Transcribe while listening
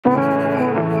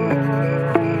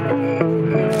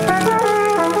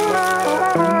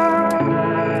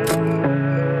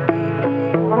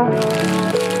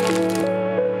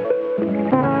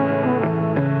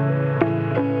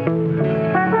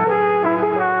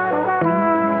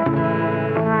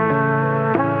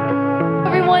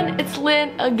everyone, it's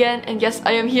Lynn again, and yes,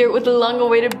 I am here with the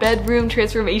long-awaited bedroom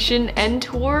transformation and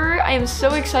tour. I am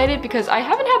so excited because I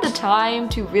haven't had the time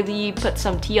to really put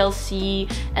some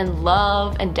TLC and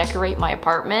love and decorate my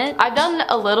apartment. I've done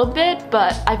a little bit,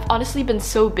 but I've honestly been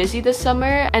so busy this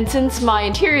summer, and since my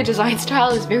interior design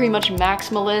style is very much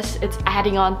maximalist, it's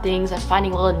adding on things and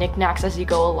finding little knickknacks as you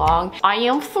go along. I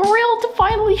am thrilled to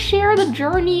finally share the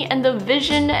journey and the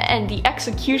vision and the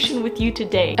execution with you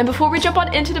today. And before we jump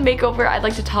on into the makeover, I'd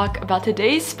like to talk about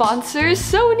today's sponsor,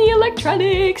 Sony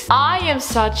Electronics. I am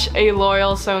such a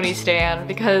loyal Sony stan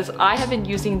because I have been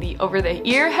using the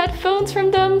over-the-ear headphones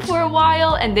from them for a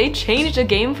while, and they changed the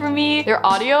game for me. Their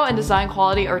audio and design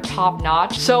quality are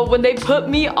top-notch. So when they put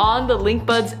me on the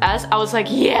LinkBuds S, I was like,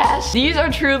 yes! These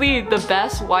are truly the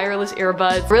best wireless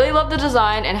earbuds. Really love the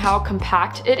design and how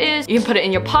compact it is. You can put it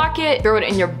in your pocket, throw it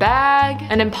in your bag,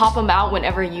 and then pop them out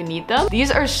whenever you need them.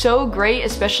 These are so great,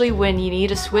 especially when you need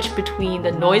to switch between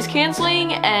the noise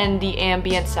canceling and the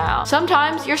ambient sound.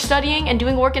 Sometimes you're studying and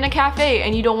doing work in a cafe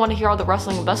and you don't want to hear all the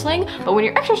rustling and bustling, but when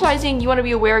you're exercising, you want to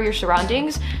be aware of your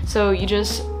surroundings, so you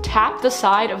just tap the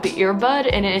side of the earbud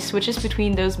and it switches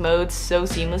between those modes so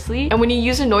seamlessly. And when you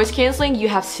use a noise canceling, you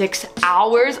have 6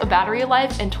 hours of battery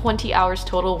life and 20 hours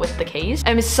total with the case.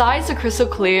 And besides the crystal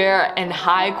clear and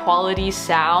high quality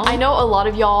sound, I know a lot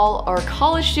of y'all are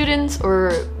college students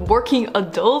or working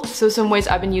adults, so some ways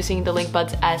I've been using the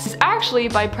LinkBuds S is actually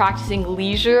by practicing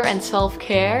leisure and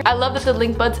self-care. I love that the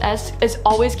LinkBuds S is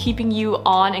always keeping you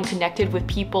on and connected with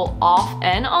people off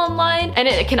and online, and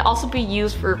it can also be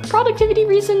used for productivity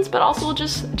reasons, but also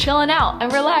just chilling out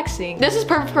and relaxing. This is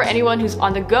perfect for anyone who's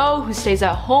on the go, who stays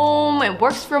at home and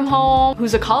works from home,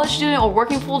 who's a college student or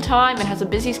working full-time and has a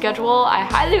busy schedule. I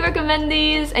highly recommend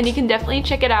these, and you can definitely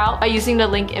check it out by using the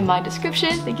link in my description.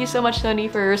 Thank you so much,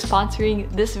 Sony, for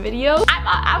sponsoring this video.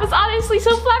 I was honestly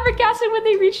so flabbergasted when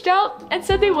they reached out and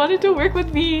said they wanted to work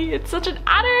with me. It's such an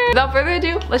honor. Without further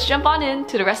ado, let's jump on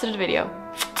into the rest of the video.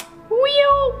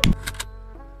 Wheel!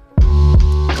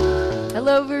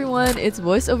 Hello everyone, it's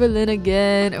VoiceOver Lynn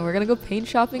again, and we're gonna go paint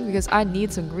shopping because I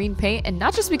need some green paint, and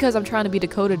not just because I'm trying to be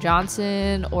Dakota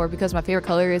Johnson or because my favorite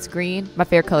color is green. My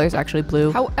favorite color is actually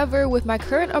blue. However, with my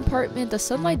current apartment, the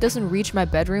sunlight doesn't reach my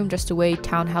bedroom just the way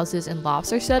townhouses and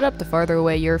lofts are set up. The farther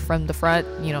away you're from the front,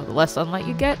 you know, the less sunlight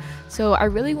you get. So I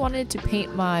really wanted to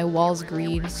paint my walls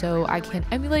green so I can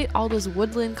emulate all those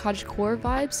woodland cottagecore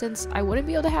vibes since I wouldn't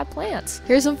be able to have plants.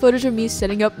 Here's some footage of me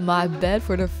setting up my bed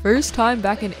for the first time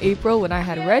back in April when I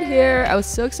had red hair. I was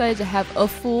so excited to have a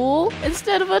full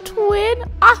instead of a twin.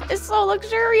 Ah, it's so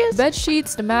luxurious. Bed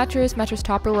sheets, the mattress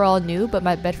topper were all new, but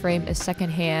my bed frame is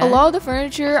secondhand. A lot of the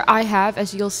furniture I have,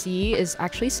 as you'll see, is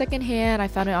actually secondhand. I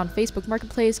found it on Facebook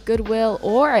Marketplace, Goodwill,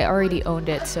 or I already owned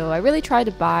it, so I really tried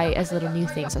to buy as little new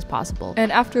things as possible.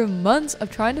 And after months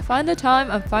of trying to find the time,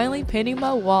 I'm finally painting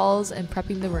my walls and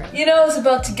prepping the room. You know it's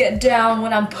about to get down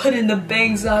when I'm putting the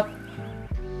bangs up.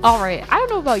 Alright, I don't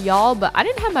know about y'all, but I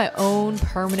didn't have my own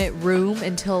permanent room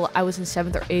until I was in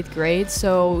 7th or 8th grade,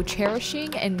 so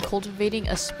cherishing and cultivating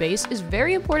a space is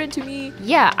very important to me.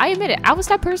 Yeah, I admit it, I was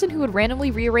that person who would randomly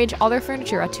rearrange all their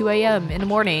furniture at 2 AM in the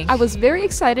morning. I was very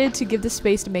excited to give the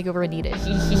space the makeover it needed.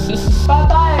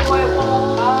 Bye-bye, white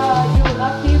wall. You will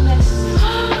not be missed.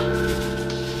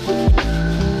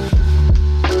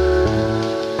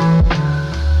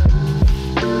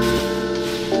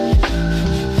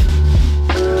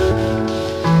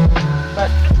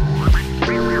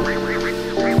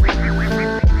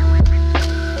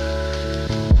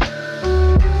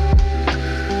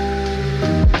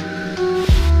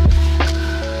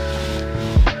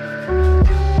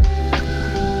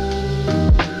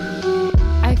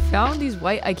 Found these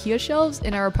white IKEA shelves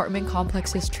in our apartment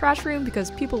complex's trash room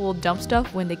because people will dump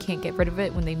stuff when they can't get rid of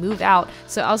it when they move out.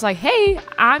 So I was like, hey,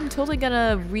 I'm totally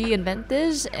gonna reinvent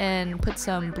this and put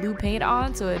some blue paint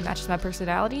on so it matches my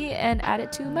personality and add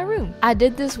it to my room. I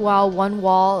did this while one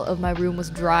wall of my room was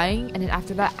drying, and then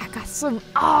after that I got some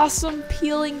awesome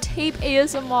peeling tape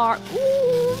ASMR.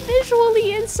 Ooh,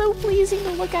 visually it's so pleasing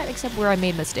to look at, except where I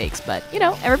made mistakes, but you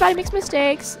know, everybody makes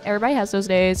mistakes. Everybody has those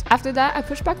days. After that, I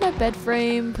pushed back my bed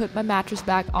frame, put my mattress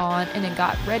back on, and then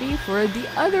got ready for the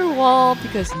other wall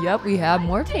because yep, we have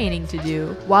more painting to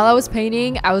do. While I was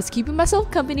painting, I was keeping myself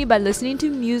company by listening to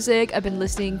music. I've been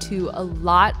listening to a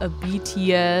lot of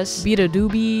BTS, Beat a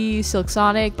Doobie, Silk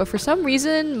Sonic, but for some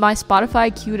reason my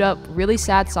Spotify queued up really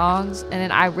sad songs, and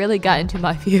then I really got into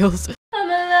my feels. I'm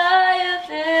a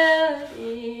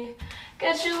liability,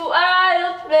 get you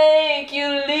out, make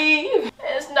you leave.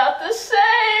 It's not the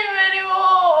same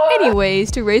anymore. Anyways,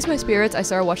 to raise my spirits, I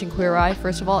started watching Queer Eye.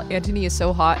 First of all, Anthony is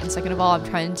so hot, and second of all, I'm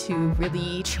trying to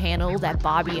really channel that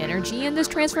Bobby energy in this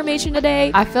transformation today.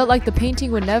 I felt like the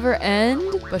painting would never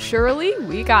end, but surely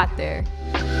we got there.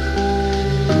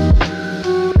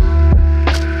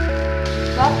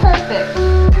 Not perfect,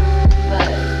 but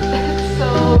it's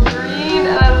so green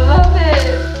and I love it.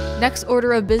 Next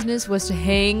order of business was to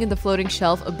hang the floating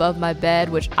shelf above my bed,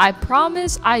 which I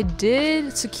promise I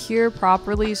did secure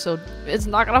properly, so it's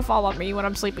not gonna fall on me when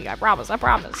I'm sleeping. I promise, I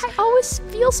promise. I always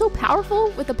feel so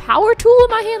powerful with a power tool in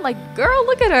my hand. Like, girl,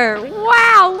 look at her.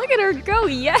 Wow, look at her go,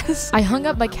 yes. I hung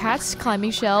up my cat's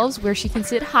climbing shelves where she can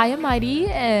sit high and mighty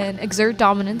and exert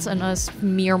dominance on us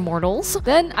mere mortals.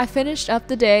 Then I finished up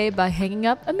the day by hanging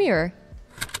up a mirror.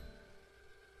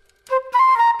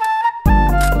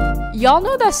 Y'all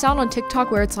know that sound on TikTok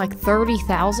where it's like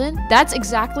 30,000? That's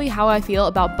exactly how I feel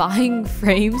about buying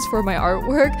frames for my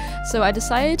artwork. So I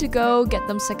decided to go get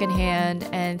them secondhand,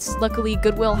 and luckily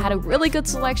Goodwill had a really good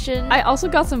selection. I also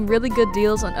got some really good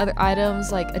deals on other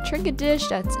items like a trinket dish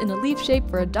that's in a leaf shape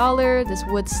for $1, this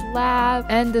wood slab,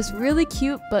 and this really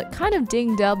cute but kind of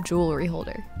dinged up jewelry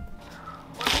holder.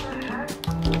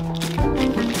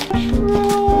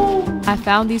 I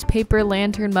found these paper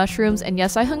lantern mushrooms, and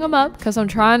yes, I hung them up because I'm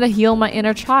trying to heal my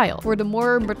inner child. For the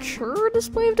more mature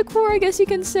display of decor, I guess you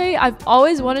can say, I've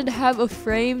always wanted to have a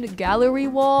framed gallery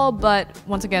wall, but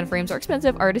once again, frames are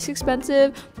expensive, art is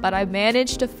expensive, but I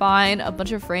managed to find a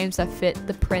bunch of frames that fit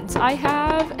the prints I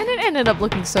have, and it ended up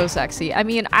looking so sexy. I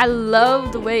mean, I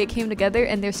love the way it came together,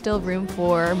 and there's still room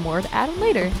for more to add on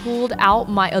later. Pulled out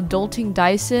my adulting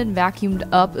Dyson, vacuumed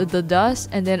up the dust,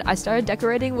 and then I started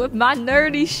decorating with my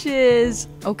nerdy shiz.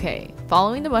 Okay,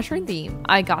 following the mushroom theme,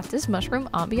 I got this mushroom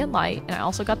ambient light, and I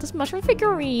also got this mushroom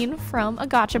figurine from a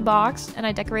gacha box, and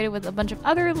I decorated with a bunch of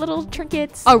other little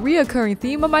trinkets. A reoccurring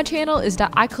theme on my channel is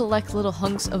that I collect little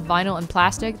hunks of vinyl and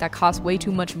plastic that cost way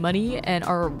too much money and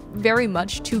are very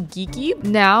much too geeky.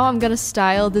 Now I'm gonna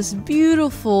style this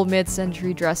beautiful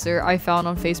mid-century dresser I found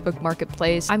on Facebook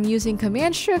Marketplace. I'm using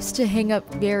command strips to hang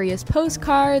up various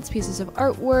postcards, pieces of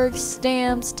artwork,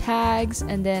 stamps, tags,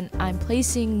 and then I'm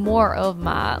placing more of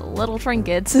my little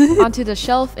trinkets onto the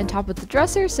shelf and top of the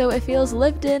dresser so it feels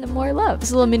lived in and more loved.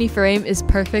 This little mini frame is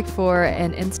perfect for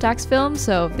an Instax film,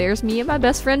 so there's me and my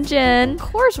best friend Jen. Of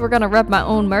course we're gonna rep my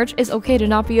own merch. It's okay to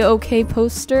not be a okay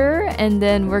poster, and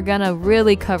then we're gonna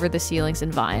really cover the ceilings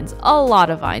in vines. A lot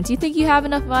of vines. You think you have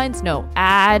enough vines? No,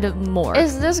 add more.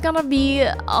 Is this gonna be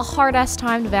a hard-ass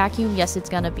time to vacuum? Yes, it's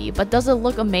gonna be, but does it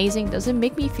look amazing? Does it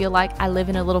make me feel like I live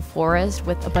in a little forest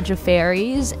with a bunch of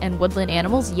fairies and woodland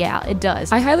animals? Yeah, it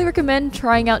does. I highly recommend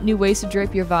trying out new ways to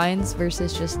drape your vines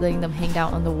versus just letting them hang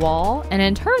out on the wall. And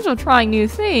in terms of trying new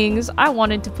things, I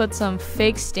wanted to put some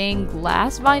fake stained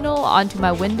glass vinyl onto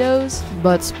my windows,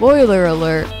 but spoiler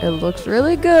alert, it looks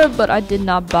really good, but I did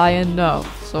not buy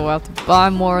enough. So I'll have to buy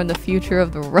more in the future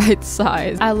of the right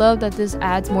size. I love that this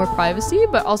adds more privacy,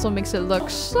 but also makes it look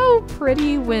so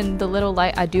pretty when the little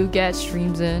light I do get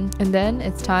streams in. And then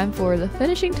it's time for the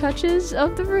finishing touches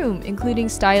of the room, including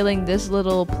styling this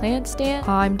little plant stand.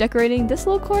 I'm decorating this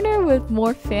little corner with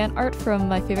more fan art from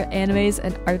my favorite animes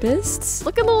and artists.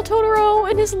 Look at little Totoro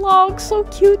and his log, so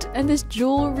cute. And this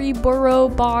jewelry burrow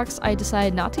box I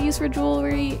decided not to use for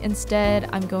jewelry. Instead,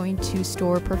 I'm going to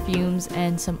store perfumes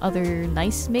and some other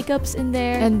nice makeups in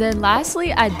there. And then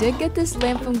lastly, I did get this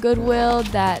lamp from Goodwill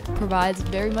that provides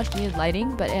very much needed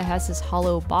lighting, but it has this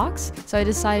hollow box. So I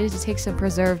decided to take some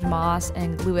preserved moss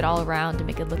and glue it all around to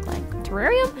make it look like a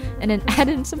terrarium, and then add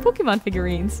in some Pokemon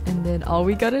figurines. And then all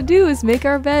we gotta do is make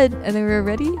our bed, and then we're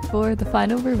ready for the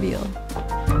final reveal.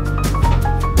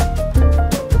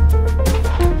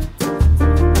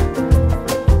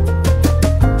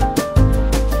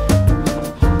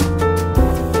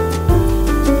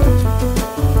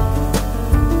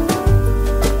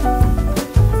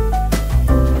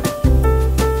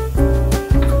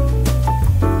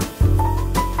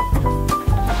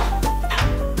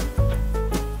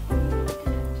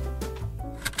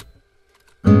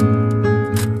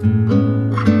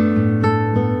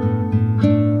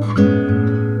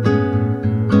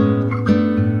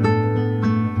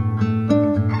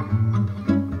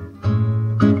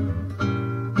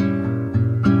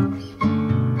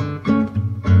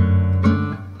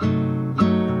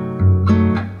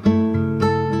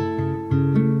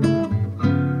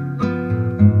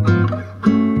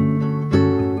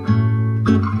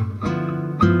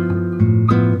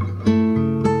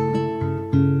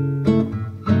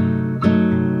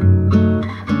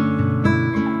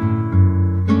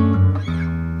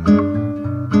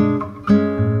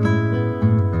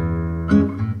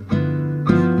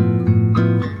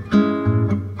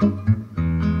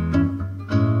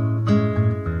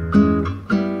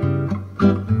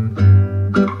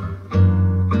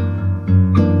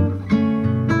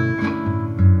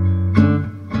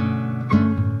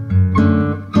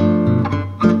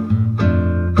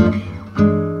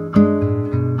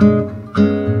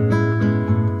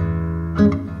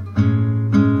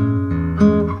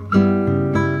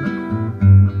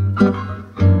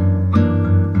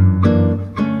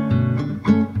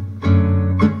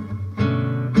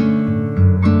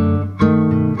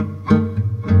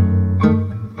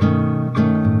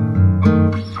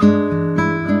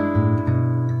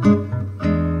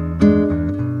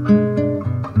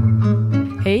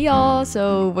 y'all.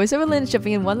 So voiceover Lynn is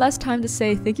jumping in one last time to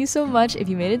say thank you so much. If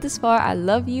you made it this far, I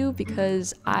love you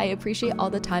because I appreciate all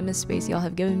the time and space y'all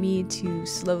have given me to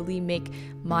slowly make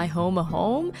my home a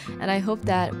home, and I hope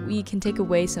that we can take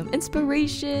away some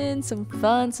inspiration, some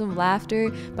fun, some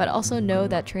laughter, but also know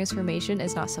that transformation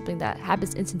is not something that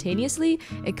happens instantaneously.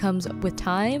 It comes with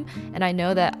time, and I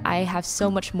know that I have so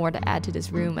much more to add to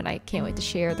this room, and I can't wait to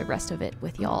share the rest of it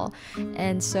with y'all.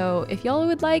 And so if y'all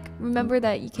would like, remember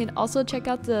that you can also check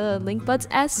out the link buds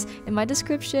S in my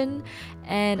description,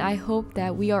 and I hope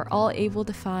that we are all able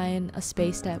to find a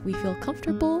space that we feel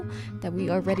comfortable, that we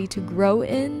are ready to grow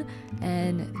in.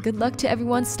 And good luck to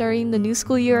everyone starting the new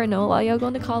school year. I know a lot of y'all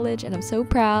going to college, and I'm so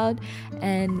proud.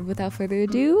 And without further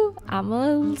ado, I'm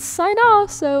gonna sign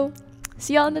off. So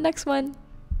see y'all in the next one.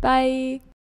 Bye.